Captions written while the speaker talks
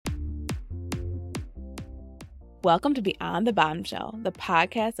Welcome to Beyond the Bombshell, the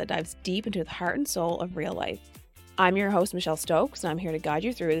podcast that dives deep into the heart and soul of real life. I'm your host, Michelle Stokes, and I'm here to guide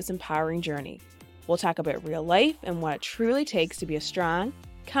you through this empowering journey. We'll talk about real life and what it truly takes to be a strong,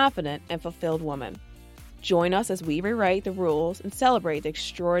 confident, and fulfilled woman. Join us as we rewrite the rules and celebrate the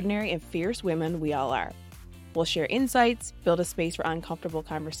extraordinary and fierce women we all are. We'll share insights, build a space for uncomfortable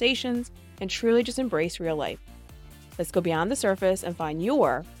conversations, and truly just embrace real life. Let's go beyond the surface and find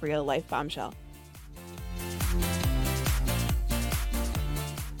your real life bombshell.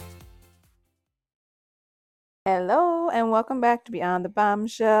 Hello and welcome back to Beyond the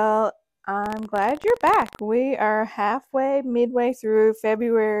Bombshell. I'm glad you're back. We are midway through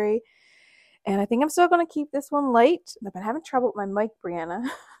February, and I think I'm still going to keep this one light. I've been having trouble with my mic, Brianna,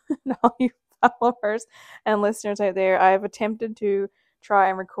 and all you followers and listeners out there. I've attempted to try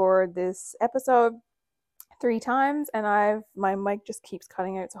and record this episode 3 times, and my mic just keeps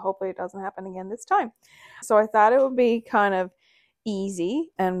cutting out, so hopefully it doesn't happen again this time. So I thought it would be kind of easy,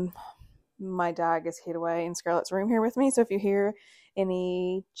 and my dog is hid away in Scarlett's room here with me, so if you hear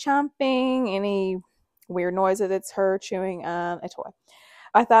any chomping, any weird noises, it's her chewing on a toy.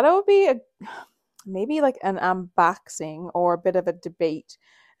 I thought it would be maybe like an unboxing or a bit of a debate.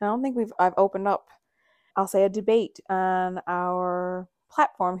 I don't think I've opened up, I'll say, a debate on our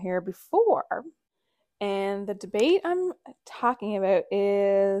platform here before. And the debate I'm talking about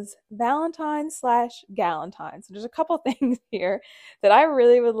is Valentine / Galentine. So there's a couple things here that I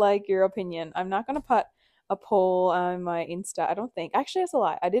really would like your opinion. I'm not going to put a poll on my Insta, I don't think. Actually, that's a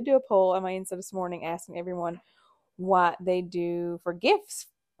lie. I did do a poll on my Insta this morning asking everyone what they do for gifts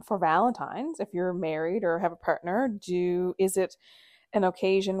for Valentine's. If you're married or have a partner, is it an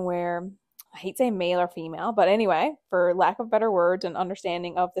occasion where, I hate saying male or female, but anyway, for lack of better words and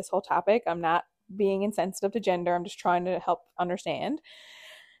understanding of this whole topic, I'm not being insensitive to gender, I'm just trying to help understand.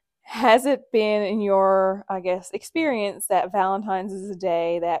 Has it been in your, experience that Valentine's is a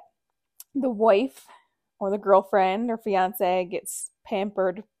day that the wife or the girlfriend or fiance gets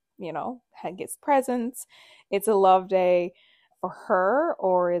pampered, gets presents, it's a love day for her?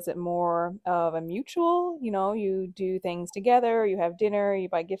 Or is it more of a mutual, you do things together, you have dinner, you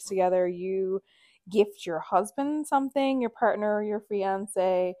buy gifts together, you gift your husband something, your partner, your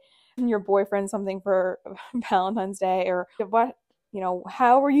fiance, your boyfriend something for Valentine's Day? Or what,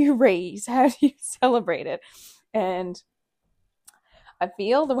 how were you raised? How do you celebrate it? And I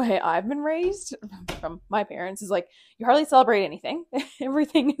feel the way I've been raised from my parents is like, you hardly celebrate anything.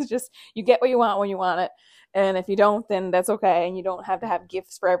 Everything is just, you get what you want when you want it. And if you don't, then that's okay. And you don't have to have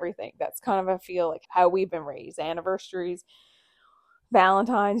gifts for everything. That's kind of, I feel like, how we've been raised. Anniversaries,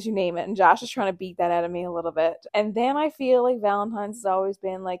 Valentine's, you name it. And Josh is trying to beat that out of me a little bit. And then I feel like Valentine's has always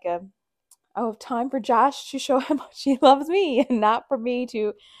been like time for Josh to show how much he loves me and not for me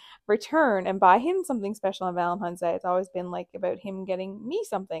to return and buy him something special on Valentine's Day. It's always been like about him getting me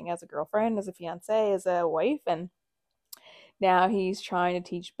something as a girlfriend, as a fiance, as a wife. And now he's trying to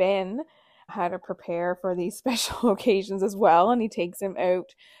teach Ben how to prepare for these special occasions as well. And he takes him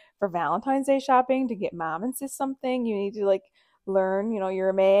out for Valentine's Day shopping to get mom and sis something. You need to learn, you're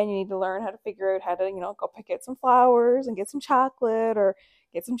a man, you need to learn how to figure out how to, go pick out some flowers and get some chocolate or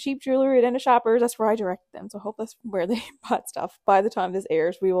get some cheap jewelry at End of Shoppers. That's where I direct them. So I hope that's where they bought stuff. By the time this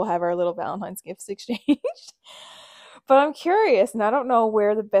airs, we will have our little Valentine's gifts exchanged. But I'm curious, and I don't know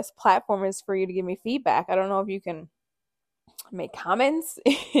where the best platform is for you to give me feedback. I don't know if you can make comments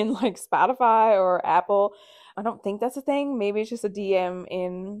in Spotify or Apple. I don't think that's a thing. Maybe it's just a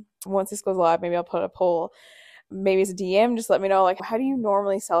DM once this goes live, maybe I'll put a poll. Maybe it's a DM, just let me know, how do you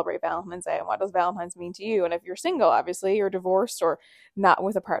normally celebrate Valentine's Day and what does Valentine's mean to you? And if you're single, obviously, or divorced or not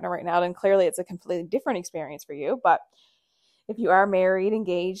with a partner right now, then clearly it's a completely different experience for you. But if you are married,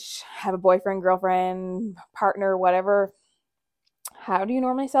 engaged, have a boyfriend, girlfriend, partner, whatever, how do you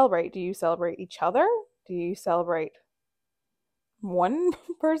normally celebrate? Do you celebrate each other? Do you celebrate one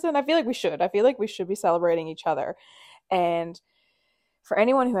person? I feel like we should. I feel like we should be celebrating each other. And for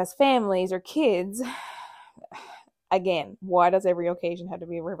anyone who has families or kids, again, why does every occasion have to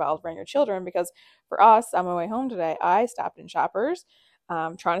be revolved around your children? Because for us, on my way home today, I stopped in Shoppers,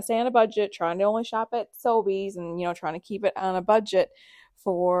 trying to stay on a budget, trying to only shop at Sobeys and, trying to keep it on a budget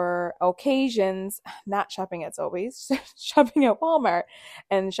for occasions, not shopping at Sobeys, shopping at Walmart.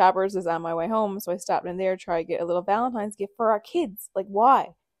 And Shoppers is on my way home, so I stopped in there to try to get a little Valentine's gift for our kids.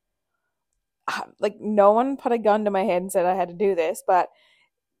 Why? No one put a gun to my head and said I had to do this, but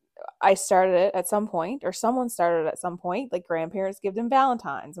I started it at some point, or someone started it at some point. Grandparents give them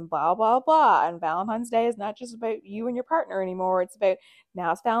Valentines and blah, blah, blah. And Valentine's Day is not just about you and your partner anymore. It's about,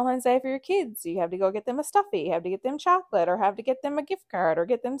 now it's Valentine's Day for your kids. So you have to go get them a stuffy, you have to get them chocolate, or have to get them a gift card, or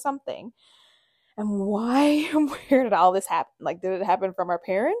get them something. And why, where did all this happen? Like, did it happen from our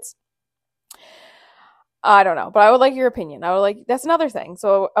parents? I don't know, but I would like your opinion. I would like, that's another thing.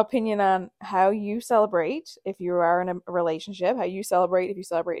 So, opinion on how you celebrate if you are in a relationship, how you celebrate if you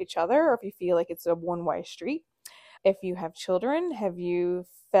celebrate each other, or if you feel like it's a one-way street. If you have children, have you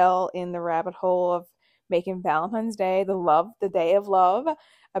fell in the rabbit hole of making Valentine's Day the day of love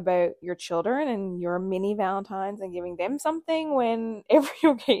about your children and your mini Valentines and giving them something when every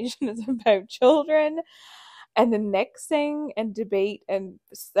occasion is about children? And the next thing and debate and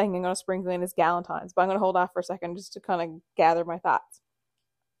thing I'm going to sprinkle in is Galentine's, but I'm going to hold off for a second just to kind of gather my thoughts.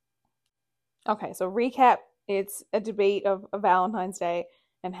 Okay, so recap, it's a debate of Valentine's Day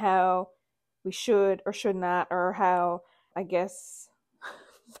and how we should or should not, or how, I guess,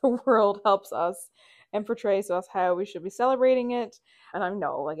 the world helps us and portrays to us how we should be celebrating it. And I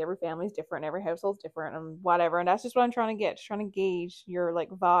know, like, every family's different, every household's different, and whatever. And that's just what I'm trying to get, just trying to gauge your like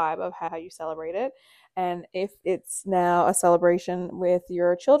vibe of how you celebrate it, and if it's now a celebration with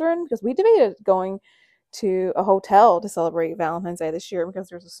your children. Because we debated going to a hotel to celebrate Valentine's Day this year because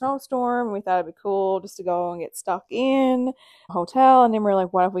there's a snowstorm. And we thought it'd be cool just to go and get stuck in a hotel. And then we're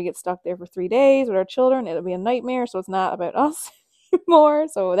like, what if we get stuck there for 3 days with our children? It'll be a nightmare. So it's not about us anymore.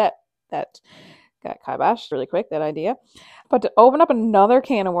 So that got kiboshed really quick, that idea. But to open up another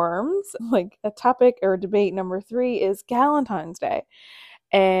can of worms, like a topic or debate number 3 is Galentine's Day.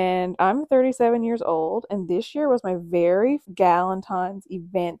 And I'm 37 years old, and this year was my very Galentine's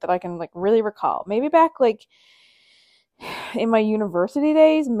event that I can like really recall. Maybe back like in my university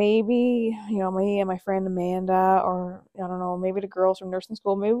days, maybe, you know, me and my friend Amanda, or I don't know, maybe the girls from nursing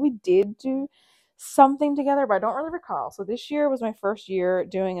school, maybe we did do something together, but I don't really recall. So this year was my first year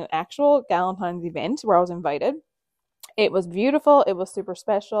doing an actual Galentine's event where I was invited. It was beautiful. It was super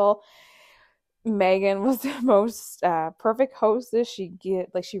special. Megan was the most perfect hostess. She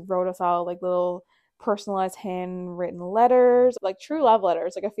wrote us all like little personalized handwritten letters, like true love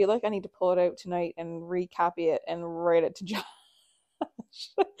letters. Like I feel like I need to pull it out tonight and recopy it and write it to Josh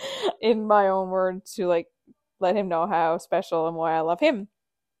in my own words to like let him know how special and why I love him.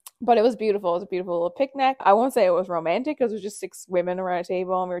 But it was beautiful. It was a beautiful little picnic. I won't say it was romantic because it was just 6 women around a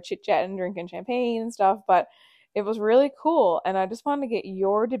table and we were chit chatting, drinking champagne and stuff. But it was really cool. And I just wanted to get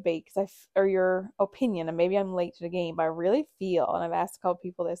your debate or your opinion. And maybe I'm late to the game, but I really feel, and I've asked a couple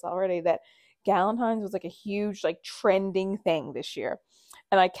people this already, that Galentine's was like a huge like trending thing this year.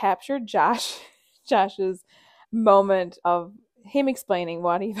 And I captured Josh's moment of him explaining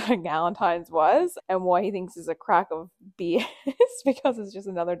what he thought Galentine's was and what he thinks is a crock of BS because it's just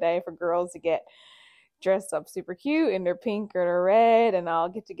another day for girls to get dressed up super cute in their pink or their red and all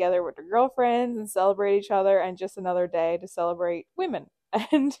get together with their girlfriends and celebrate each other, and just another day to celebrate women.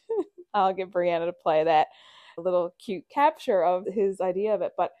 And I'll get Brianna to play that little cute capture of his idea of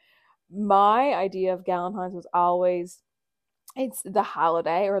it. But my idea of Galentine's was always, it's the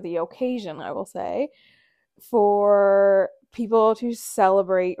holiday or the occasion, I will say, for people to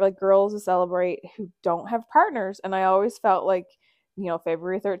celebrate, like girls to celebrate who don't have partners. And I always felt like, you know,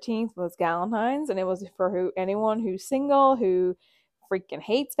 February 13th was Galentine's, and it was for anyone who's single, who freaking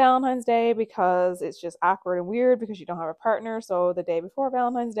hates Valentine's Day because it's just awkward and weird because you don't have a partner. So the day before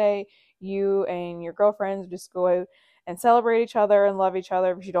Valentine's Day, you and your girlfriends just go out and celebrate each other and love each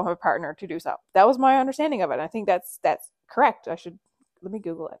other because you don't have a partner to do so. That was my understanding of it. I think that's correct. Let me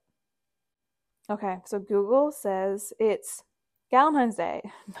Google it. Okay, so Google says it's Galentine's Day.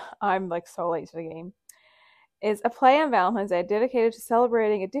 I'm like so late to the game. Is a play on Valentine's Day dedicated to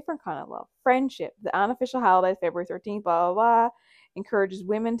celebrating a different kind of love, friendship. The unofficial holiday, February 13th, blah, blah, blah, encourages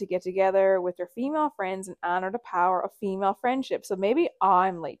women to get together with their female friends and honor the power of female friendship. So maybe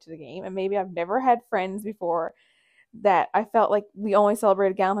I'm late to the game, and maybe I've never had friends before that I felt like we only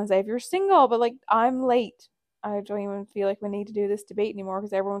celebrated Valentine's Day if you're single, but like I'm late. I don't even feel like we need to do this debate anymore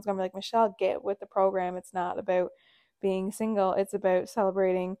because everyone's going to be like, Michelle, get with the program. It's not about being single. It's about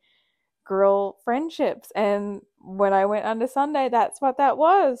celebrating girl friendships. And when I went on to Sunday, that's what that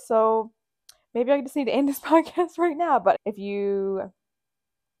was. So maybe I just need to end this podcast right now. But if you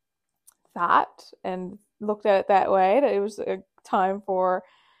thought and looked at it that way, that it was a time for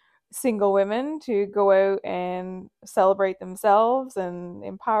single women to go out and celebrate themselves and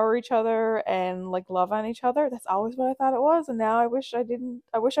empower each other and like love on each other, that's always what I thought it was. And now I wish I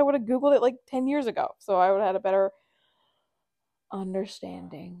would have Googled it like 10 years ago, so I would have had a better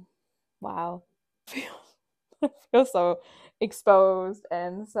understanding. Wow. I feel so exposed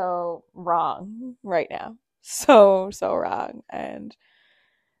and so wrong right now. So wrong. And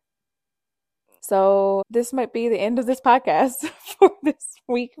so this might be the end of this podcast for this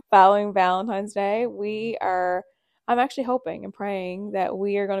week following Valentine's Day. I'm actually hoping and praying that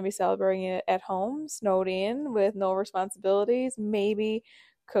we are going to be celebrating it at home, snowed in, with no responsibilities. Maybe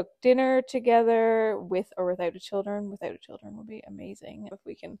cook dinner together with or without the children. Without the children would be amazing. If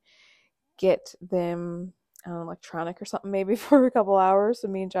we can get them electronic or something maybe for a couple hours so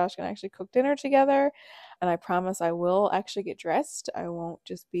me and Josh can actually cook dinner together. And I promise I will actually get dressed. I won't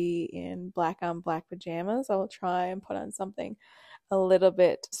just be in black on black pajamas. I will try and put on something a little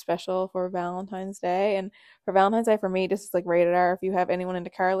bit special for Valentine's Day. And for Valentine's Day, for me, this is like rated R. If you have anyone in the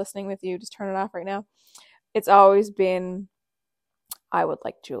car listening with you, just turn it off right now. It's always been, I would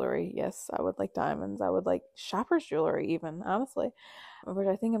like jewelry. Yes, I would like diamonds. I would like shopper's jewelry even, honestly, which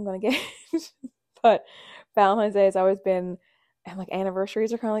I think I'm going to get. But Valentine's Day has always been, and like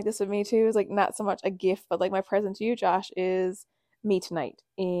anniversaries are kind of like this with me too. It's like not so much a gift, but like my present to you, Josh, is me tonight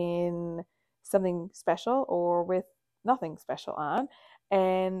in something special or with nothing special on,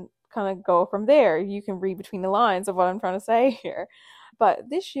 and kind of go from there. You can read between the lines of what I'm trying to say here. But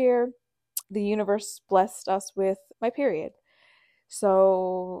this year, the universe blessed us with my period.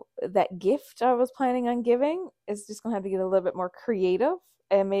 So that gift I was planning on giving is just going to have to get a little bit more creative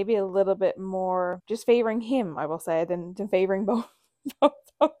and maybe a little bit more just favoring him, I will say, than favoring both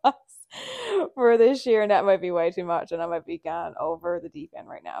of us for this year. And that might be way too much, and I might be gone over the deep end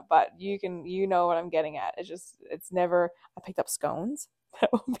right now. But you know what I'm getting at. It's never, I picked up scones.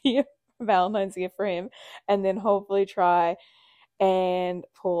 That will be a Valentine's gift for him. And then hopefully try and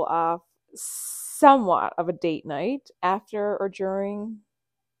pull off somewhat of a date night after or during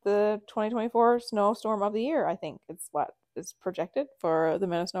the 2024 snowstorm of the year. I think it's what is projected for the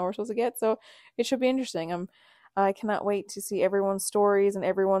amount of snow we're supposed to get. So it should be interesting. I cannot wait to see everyone's stories and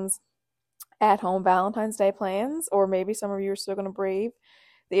everyone's at-home Valentine's Day plans. Or maybe some of you are still going to brave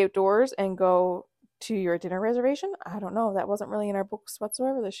the outdoors and go to your dinner reservation. I don't know. That wasn't really in our books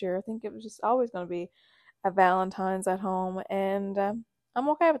whatsoever this year. I think it was just always going to be a Valentine's at home, and I'm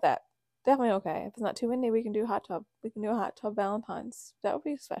okay with that. Definitely okay. If it's not too windy, we can do hot tub. We can do a hot tub Valentine's. That would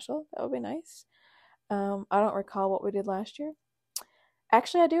be special. That would be nice. I don't recall what we did last year.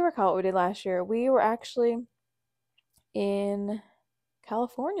 Actually, I do recall what we did last year. We were actually in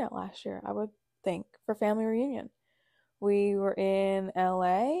California last year, I would think, for family reunion. We were in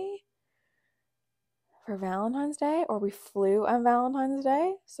LA for Valentine's Day, or we flew on Valentine's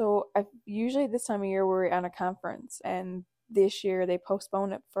Day. So usually this time of year we're on a conference, and this year they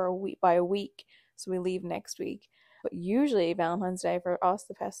postponed it for a week, so we leave next week. But usually Valentine's Day for us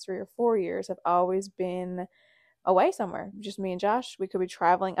the past 3 or 4 years have always been away somewhere. Just me and Josh. We could be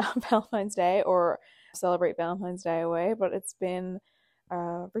traveling on Valentine's Day or celebrate Valentine's Day away, but it's been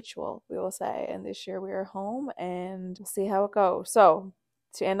a ritual, we will say. And this year we are home, and we'll see how it goes. So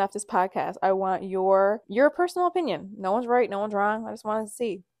to end off this podcast, I want your personal opinion. No one's right, no one's wrong. I just want to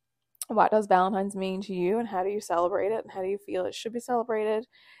see, what does Valentine's mean to you, and how do you celebrate it, and how do you feel it should be celebrated?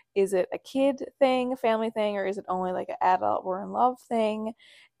 Is it a kid thing, a family thing, or is it only like an adult we're in love thing?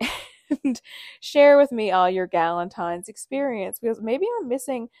 And share with me all your Galentine's experience, because maybe I'm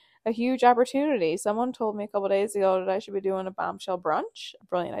missing a huge opportunity. Someone told me a couple days ago that I should be doing a bombshell brunch.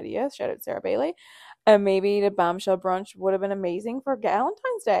 Brilliant idea. Shout out to Sarah Bailey. And maybe the bombshell brunch would have been amazing for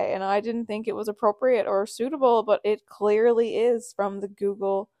Galentine's Day. And I didn't think it was appropriate or suitable, but it clearly is from the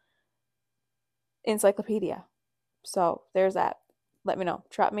Google encyclopedia. So there's that. Let me know.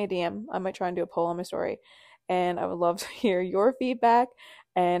 Drop me a DM. I might try and do a poll on my story. And I would love to hear your feedback.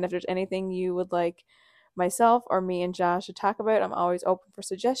 And if there's anything you would like myself or me and Josh to talk about, I'm always open for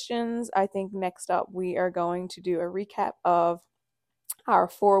suggestions. I think next up we are going to do a recap of our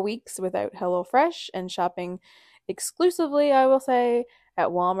 4 weeks without HelloFresh and shopping exclusively, I will say, at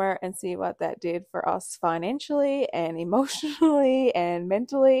Walmart, and see what that did for us financially and emotionally and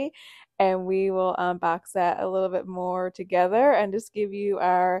mentally. And we will unbox that a little bit more together and just give you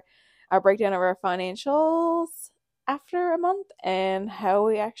our breakdown of our financials after a month and how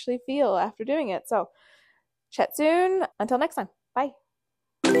we actually feel after doing it. So chat soon. Until next time. Bye.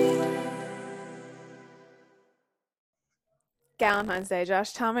 Galentine's Day,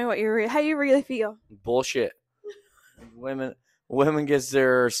 Josh. Tell me how you really feel. Bullshit. Women gets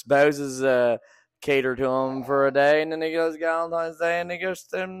their spouses cater to them for a day, and then they go to Galentine's Day, and they go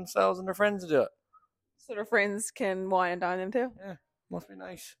themselves and their friends to do it. So their friends can wine and dine them too? Yeah, must be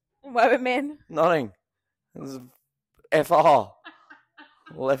nice. What about men? Nothing. This is F all.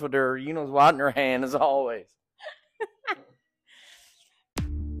 Left with their what in their hand as always.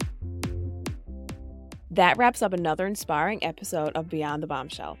 That wraps up another inspiring episode of Beyond the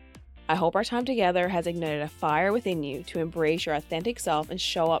Bombshell. I hope our time together has ignited a fire within you to embrace your authentic self and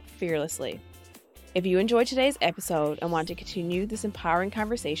show up fearlessly. If you enjoyed today's episode and want to continue this empowering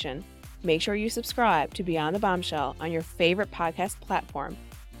conversation, make sure you subscribe to Beyond the Bombshell on your favorite podcast platform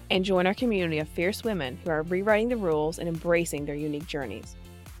and join our community of fierce women who are rewriting the rules and embracing their unique journeys.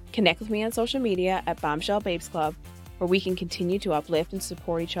 Connect with me on social media at Bombshell Babes Club, where we can continue to uplift and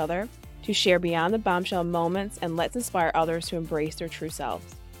support each other, to share Beyond the Bombshell moments, and let's inspire others to embrace their true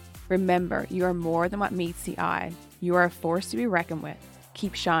selves. Remember, you are more than what meets the eye. You are a force to be reckoned with.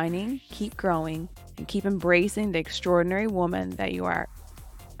 Keep shining, keep growing, and keep embracing the extraordinary woman that you are.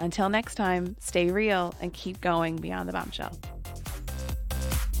 Until next time, stay real and keep going beyond the bombshell.